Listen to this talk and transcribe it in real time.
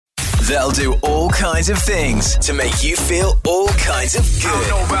They'll do all kinds of things to make you feel all kinds of good. I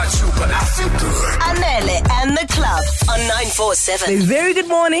don't know about you, but I feel good. Anele and the club on 947. A very good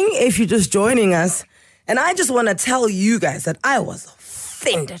morning if you're just joining us. And I just want to tell you guys that I was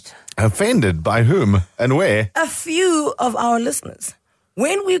offended. Offended by whom and where? A few of our listeners.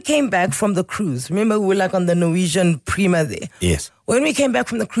 When we came back from the cruise, remember we were like on the Norwegian Prima there? Yes. When we came back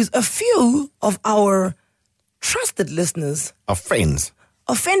from the cruise, a few of our trusted listeners Our friends.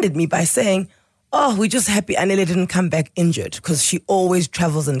 offended me by saying, oh, we're just happy Anele didn't come back injured because she always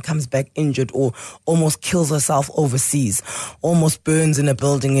travels and comes back injured or almost kills herself overseas, almost burns in a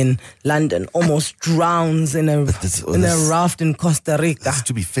building in London, almost drowns in a raft in Costa Rica.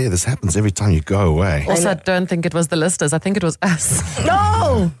 To be fair, this happens every time you go away. Also, I don't think it was the listeners. I think it was us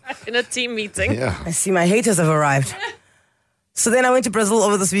No! in a team meeting. Yeah. I see my haters have arrived. So then I went to Brazil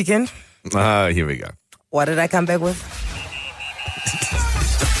over this weekend. Here we go. What did I come back with?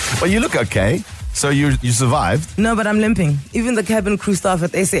 Well, you look okay. So you survived. No, but I'm limping. Even the cabin crew staff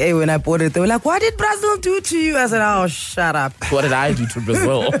at ACA, when I boarded, they were like, what did Brazil do to you? I said, oh, shut up. What did I do to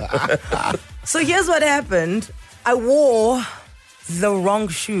Brazil? So here's what happened. I wore the wrong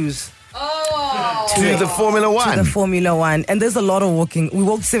shoes To the Formula One. to the Formula One. And there's a lot of walking. We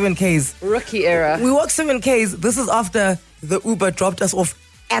walked 7Ks. Rookie era. We walked 7Ks. This is after the Uber dropped us off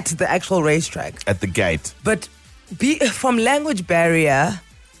at the actual racetrack. At the gate. But from language barrier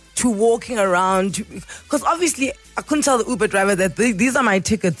to walking around, because obviously I couldn't tell the Uber driver that these are my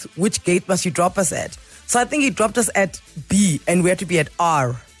tickets, which gate must you drop us at? So I think he dropped us at B and we had to be at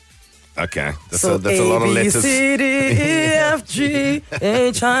R. Okay. That's So a lot of A, B, letters. C, D, E, F, G,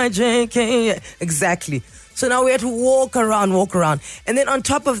 H, I, J, K. Exactly. So now we had to walk around. And then on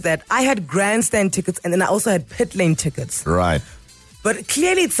top of that, I had grandstand tickets and then I also had pit lane tickets. Right. But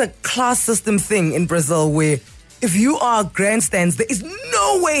clearly it's a class system thing in Brazil where if you are grandstands, there is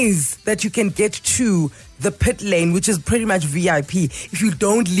no ways that you can get to the pit lane, which is pretty much VIP, if you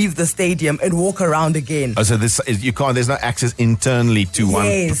don't leave the stadium and walk around again. Oh, so you can't. There's no access internally to one.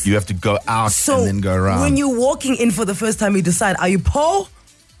 Yes. You have to go out So and then go around. when you're walking in for the first time, you decide, are you poor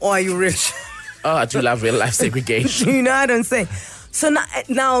or are you rich? Oh, I do love real life segregation. You know what I'm saying? So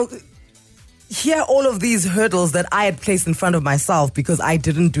now here are all of these hurdles that I had placed in front of myself because I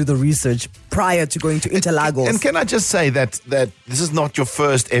didn't do the research prior to going to Interlagos. And can I just say that this is not your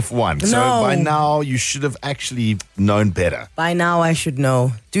first F1. So No. by now you should have actually known better. By now I should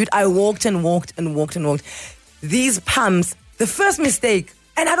know. Dude, I walked. These pumps, the first mistake,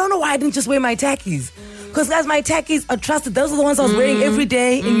 and I don't know why I didn't just wear my tackies. Because guys, my tackies are trusted. Those are the ones I was wearing every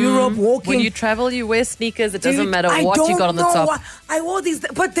day in Europe, walking. When you travel, you wear sneakers. It doesn't Dude, matter I what you don't got on the know top. why. I wore these,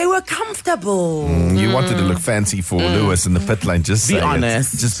 but they were comfortable. You wanted to look fancy for Lewis in the pit lane. Just Be say it.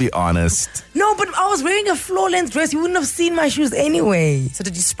 honest. Just be honest. No, but I was wearing a floor-length dress. You wouldn't have seen my shoes anyway. So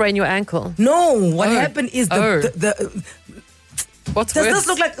did you sprain your ankle? No, what Oh. happened is What's does worse? this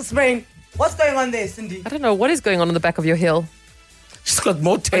look like a sprain? What's going on there, Cindy? I don't know. What is going on the back of your heel? She's got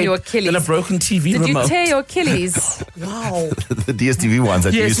more tape your Achilles. than a broken TV Did remote. you tear your Achilles? Wow. The DSTV ones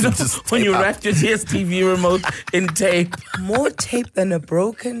that you Yes, used you to know, just when tape you up. wrapped your DSTV remote in tape. More tape than a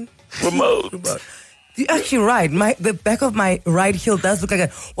broken Remote. You're actually right. The back of my right heel does look like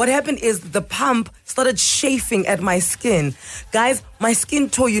that. What happened is the pump started chafing at my skin. Guys, my skin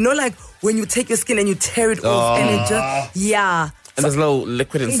tore. You know, like when you take your skin and you tear it off and it just, yeah. And there's a little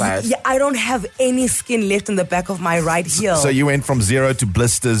liquid inside. Yeah, I don't have any skin left in the back of my right heel. So you went from 0 to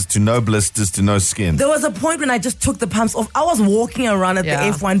blisters to no skin. There was a point when I just took the pumps off. I was walking around at Yeah.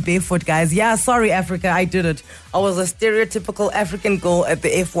 the F1 barefoot, guys. Yeah, sorry, Africa, I did it. I was a stereotypical African girl at the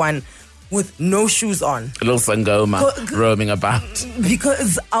F1 with no shoes on. A little Sangoma roaming about.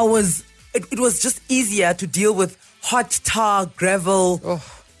 Because it was just easier to deal with hot tar, gravel,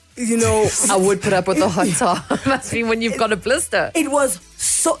 you know. I would put up with the hot tar. Must be when you've got a blister.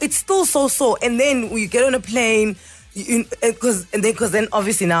 It's still so sore. And then when you get on a plane, because then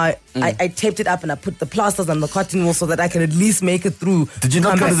obviously now I taped it up and I put the plasters on the cotton wool so that I can at least make it through. Did you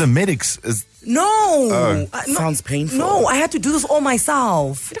not go to the medics? No. Sounds painful. No, I had to do this all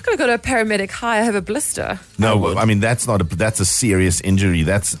myself. You're not going to go to a paramedic. Hi, I have a blister. No, I mean that's a serious injury.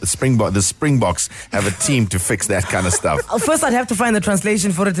 That's the Springboks have a team to fix that kind of stuff. First, I'd have to find the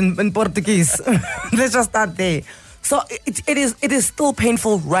translation for it in Portuguese. Let's just start there. So it is still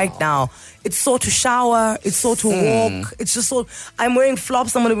painful right now. It's sore to shower. It's sore to walk. It's just so. I'm wearing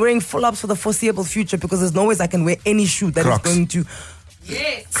flops. I'm going to be wearing flops for the foreseeable future because there's no ways I can wear any shoe that Crocs. is going to.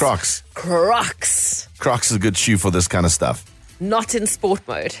 Yes. Crocs. Crocs. is a good shoe for this kind of stuff. Not in sport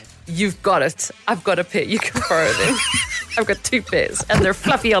mode. You've got it. I've got a pair. You can borrow them. I've got 2 pairs and they're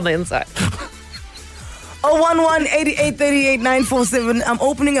fluffy on the inside. 011-8838-947. I'm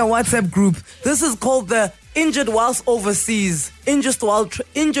opening a WhatsApp group. This is called the Injured Whilst Overseas, Injured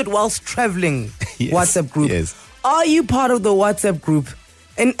Whilst Traveling Yes, WhatsApp group. yes. Are you part of the WhatsApp group?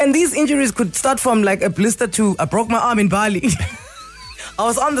 And these injuries could start from like a blister to I broke my arm in Bali. I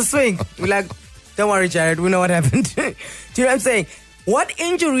was on the swing. We're like, don't worry, Jared, we know what happened. Do you know what I'm saying? What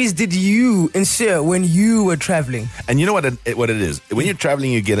injuries did you ensure when you were traveling? And you know what it is? When you're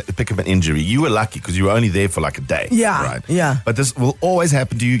traveling, you pick up an injury. You were lucky because you were only there for like a day. Yeah, Right? yeah. But this will always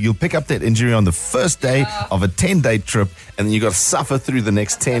happen to you. You'll pick up that injury on the first day of a 10-day trip, and then you got to suffer through the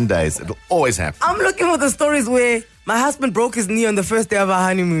next 10 days. It'll always happen. I'm looking for the stories where my husband broke his knee on the first day of our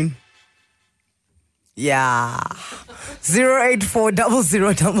honeymoon. Yeah.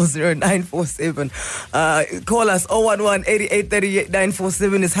 084-0000-947. Call us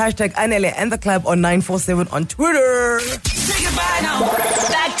 011-8838-947 is hashtag Anele and the club on 947 on Twitter. Say goodbye now.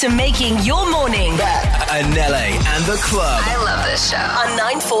 Back to making your morning. Anele and the club. I love this show. On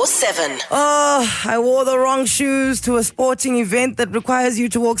 947. Oh, I wore the wrong shoes to a sporting event that requires you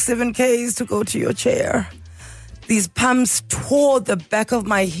to walk 7Ks to go to your chair. These pumps tore the back of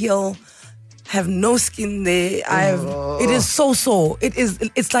my heel. Have no skin there. It is so sore.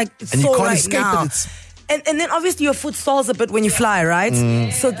 It's like it's And you sore can't right escape now. it. And then obviously your foot swells a bit when you fly, right?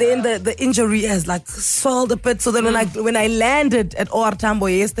 So then the injury has like swelled a bit. So then when I landed at OR Tambo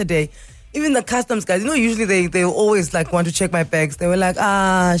yesterday, even the customs guys, usually they always like want to check my bags. They were like,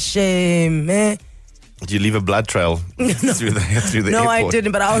 shame, eh? Do you leave a blood trail through the No, airport? I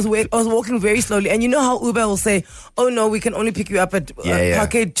didn't, but I was walking very slowly. And you know how Uber will say, oh no, we can only pick you up at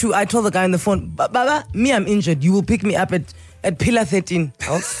Parkade 2. I told the guy on the phone, Baba, me, I'm injured. You will pick me up at Pillar 13.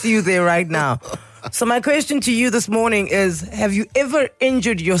 I'll see you there right now. So my question to you this morning is, have you ever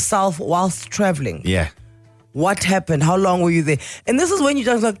injured yourself whilst traveling? Yeah. What happened? How long were you there? And this is when you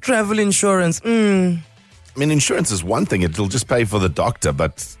just like travel insurance. I mean, insurance is one thing. It'll just pay for the doctor,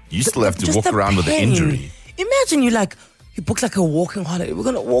 but you still have to Just walk the around with an pain. injury. Imagine you book like a walking holiday. We're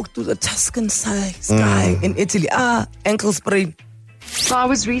going to walk through the Tuscan sky in Italy. Ankle sprain. So I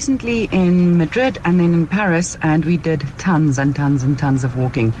was recently in Madrid and then in Paris, and we did tons and tons and tons of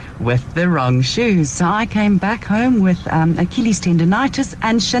walking with the wrong shoes. So I came back home with Achilles tendonitis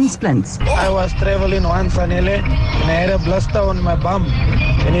and shin splints. I was traveling once, Anele, and I had a blister on my bum,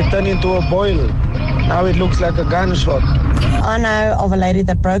 and it turned into a boil. Now it looks like a gunshot. I know of a lady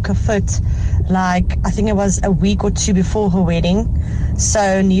that broke her foot, I think it was a week or two before her wedding.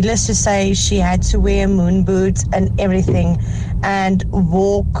 So needless to say, she had to wear moon boots and everything and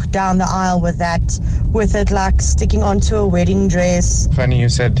walk down the aisle with it like sticking onto a wedding dress. Funny you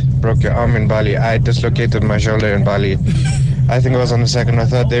said broke your arm in Bali. I dislocated my shoulder in Bali. I think it was on the second or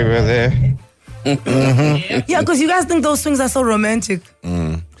third day we were there. Yeah, because you guys think those things are so romantic.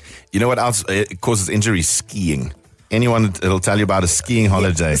 You know what else causes injury? Skiing. Anyone that'll tell you about a skiing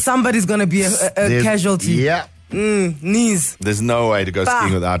holiday. Somebody's going to be a casualty. Yeah. Knees. There's no way to go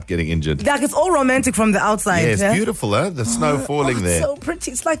skiing without getting injured. Like it's all romantic from the outside. Yeah, it's yeah? beautiful, huh? The snow falling It's there. so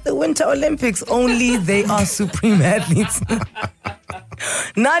pretty. It's like the Winter Olympics, only they are supreme athletes.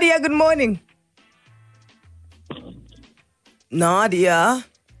 Nadia, good morning. Nadia.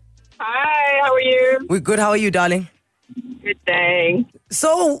 Hi, how are you? We're good. How are you, darling? Good, thanks.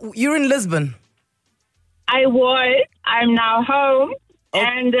 So, you're in Lisbon. I was. I'm now home,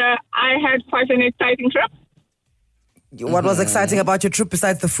 and I had quite an exciting trip. What was exciting about your trip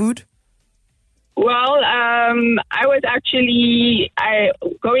besides the food? Well, I was actually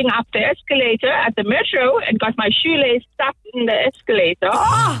going up the escalator at the metro and got my shoelace stuck in the escalator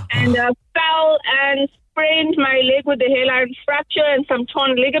and fell and sprained my leg with a hairline fracture and some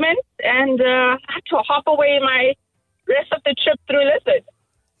torn ligaments, and had to hop away my rest of the trip through Lisbon.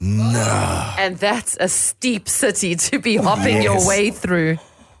 No. And that's a steep city to be hopping your way through.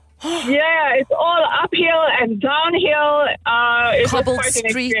 Yeah, it's all uphill and downhill. It Cobbled was quite an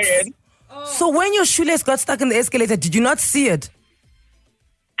streets. experience. So when your shoelace got stuck in the escalator, did you not see it?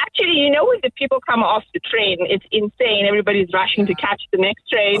 Actually, when the people come off the train, it's insane. Everybody's rushing to catch the next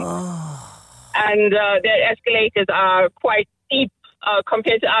train. And their escalators are quite steep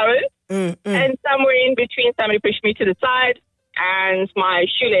compared to ours. And somewhere in between, somebody pushed me to the side, and my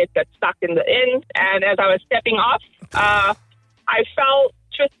shoelace got stuck in the end. And as I was stepping off, I fell,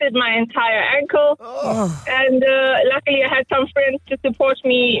 twisted my entire ankle. And luckily, I had some friends to support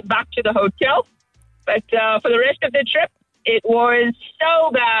me back to the hotel. But for the rest of the trip, it was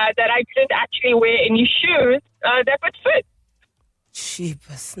so bad that I couldn't actually wear any shoes that would fit.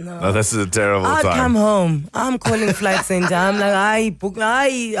 Cheapest, no. No, this is a terrible I'll time. come home. I'm calling flight center. I'm like,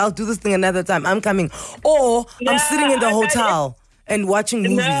 I'll do this thing another time. I'm coming. Or I'm sitting in the hotel and watching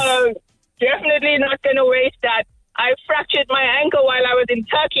movies. No, definitely not going to waste that. I fractured my ankle while I was in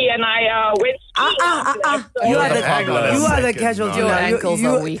Turkey, and I went skiing. after that. So- You are Hang on a the second, casualty. Your now. ankles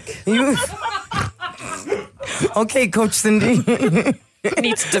are weak. Okay, Coach Cindy.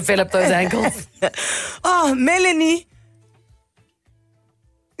 Need to develop those ankles. Oh, Melanie.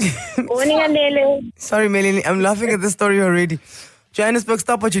 Morning, Anele. Sorry, Melanie. I'm laughing at the story already. Johannesburg,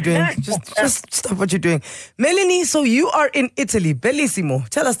 stop what you're doing. Just stop what you're doing. Melanie, so you are in Italy. Bellissimo.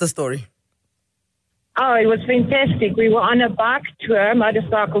 Tell us the story. Oh, it was fantastic. We were on a bike tour,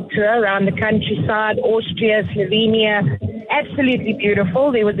 motorcycle tour around the countryside, Austria, Slovenia. Absolutely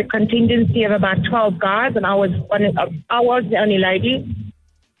beautiful. There was a contingency of about 12 guys, and I was the only lady.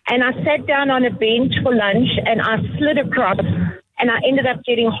 And I sat down on a bench for lunch, and I slid across, and I ended up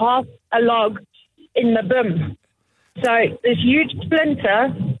getting half a log in the bum. So this huge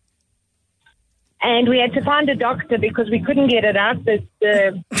splinter, and we had to find a doctor because we couldn't get it out.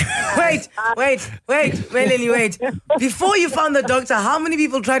 Wait, Melanie, wait. Before you found the doctor, how many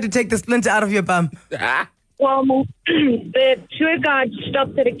people tried to take the splinter out of your bum? Well, the tour guide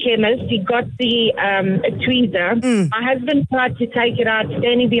stopped at a chemist. He got a tweezer. My husband tried to take it out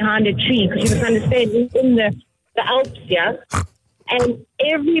standing behind a tree because you must understand, he's in the Alps, yeah? And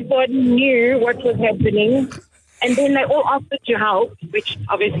everybody knew what was happening. And then they all offered to help, which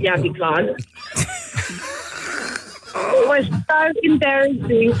obviously I declined. It was so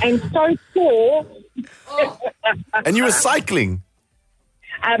embarrassing and so poor. And you were cycling?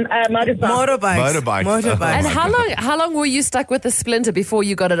 Motorbikes. And how long were you stuck with the splinter before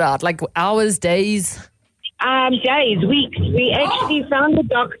you got it out? Like hours, days? Days, weeks. We actually found the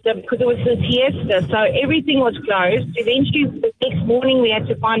doctor because it was a siesta, so everything was closed. Eventually, the next morning, we had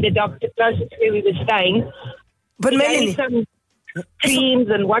to find a doctor closer to where we were staying. But Melanie, some creams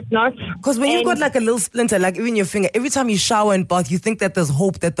and whatnot. Because when you've got like a little splinter, like even your finger, every time you shower and bath, you think that there's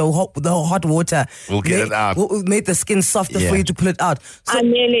hope that the hot water will get it out. Will make the skin softer for you to pull it out. So,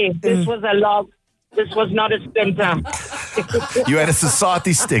 Anele, this was a log. This was not a splinter. You had a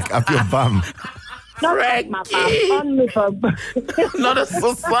society stick up your bum. Not like my bum, on the bum. Not a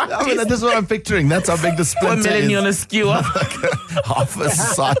society. I mean, this is what I'm picturing. That's how big the splinter $1 million is. on a skewer. Half a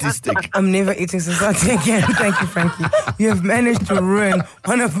society stick. I'm never eating society again. Thank you, Frankie. You have managed to ruin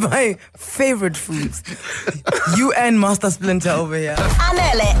one of my favorite foods. You and Master Splinter over here.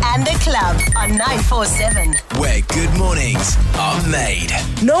 Anele and the club on 947. Where good mornings are made.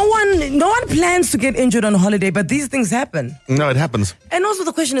 No one plans to get injured on holiday, but these things happen. No, it happens. And also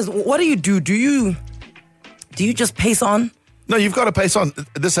the question is, what do you do? Do you just pace on? No, you've got to pace on.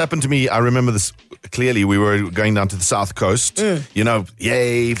 This happened to me. I remember this clearly. We were going down to the south coast. You know,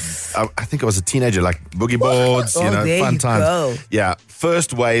 yay. I think I was a teenager, like boogie boards, fun times. Go. Yeah.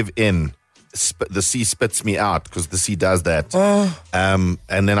 First wave in. The sea spits me out because the sea does that. And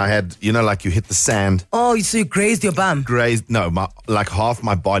then I had, like you hit the sand. Oh, so you grazed your bum? Like half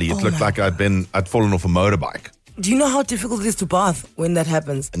my body. It looked like I'd fallen off a motorbike. Do you know how difficult it is to bath when that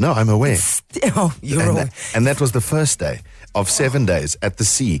happens? No, I'm aware. You're aware. And that was the first day of 7 days at the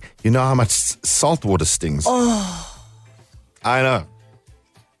sea. You know how much salt water stings? Oh. I know.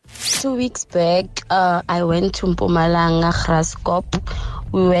 2 weeks back, I went to Mpumalanga, Graskop.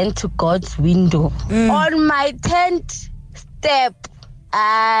 We went to God's window. On my 10th step,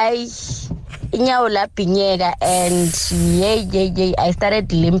 Inyaula Pinega, and I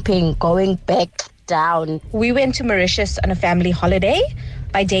started limping, going back down. We went to Mauritius on a family holiday.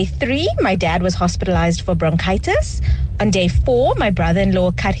 By day 3, my dad was hospitalized for bronchitis. On day 4, my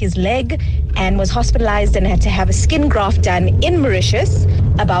brother-in-law cut his leg and was hospitalized and had to have a skin graft done in Mauritius.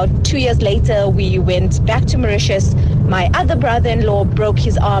 About 2 years later, we went back to Mauritius. My other brother-in-law broke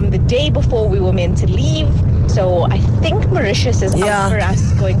his arm the day before we were meant to leave. So I think Mauritius is up for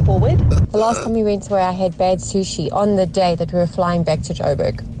us going forward. The last time we went where I had bad sushi on the day that we were flying back to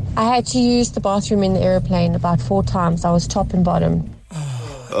Joburg. I had to use the bathroom in the airplane about 4 times. I was top and bottom.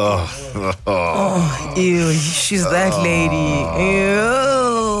 Ew, she's that lady.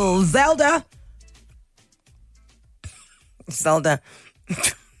 Ew. Zelda.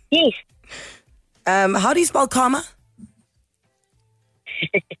 Yes. How do you spell karma?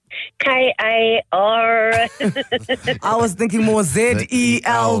 K-A-R. I was thinking more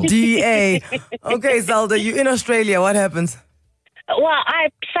Z-E-L-D-A. Okay, Zelda, you're in Australia. What happens? Well, I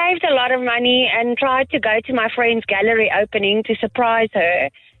saved a lot of money and tried to go to my friend's gallery opening to surprise her.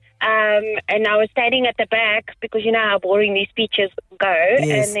 And I was standing at the back because you know how boring these speeches go.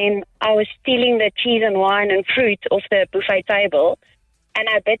 Yes. And then I was stealing the cheese and wine and fruit off the buffet table. And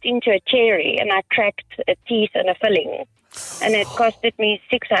I bit into a cherry and I cracked a teeth and a filling. And it costed me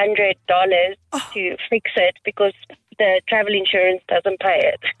 $600 to fix it because the travel insurance doesn't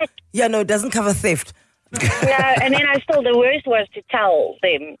pay it. Yeah, no, it doesn't cover theft. No, and then the worst was to tell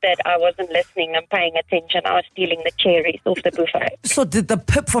them that I wasn't listening and paying attention. I was stealing the cherries off the buffet. So did the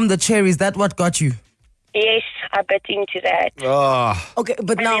pip from the cherries, that what got you? Yes, I bit into that. Oh. Okay,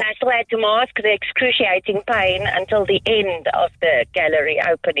 but and now... then I still had to mask the excruciating pain until the end of the gallery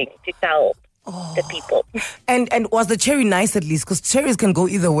opening to tell the people. And was the cherry nice at least? Because cherries can go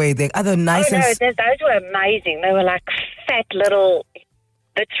either way. They're either nice those were amazing. They were like fat little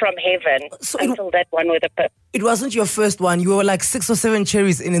bits from heaven until that one with a pip. It wasn't your first one. You were like 6 or 7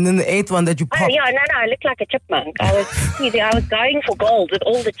 cherries in, and then the 8th one that you popped. Oh, yeah, no, I looked like a chipmunk. I was going for gold with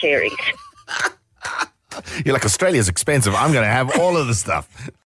all the cherries. You're like, Australia's expensive. I'm going to have all of the stuff.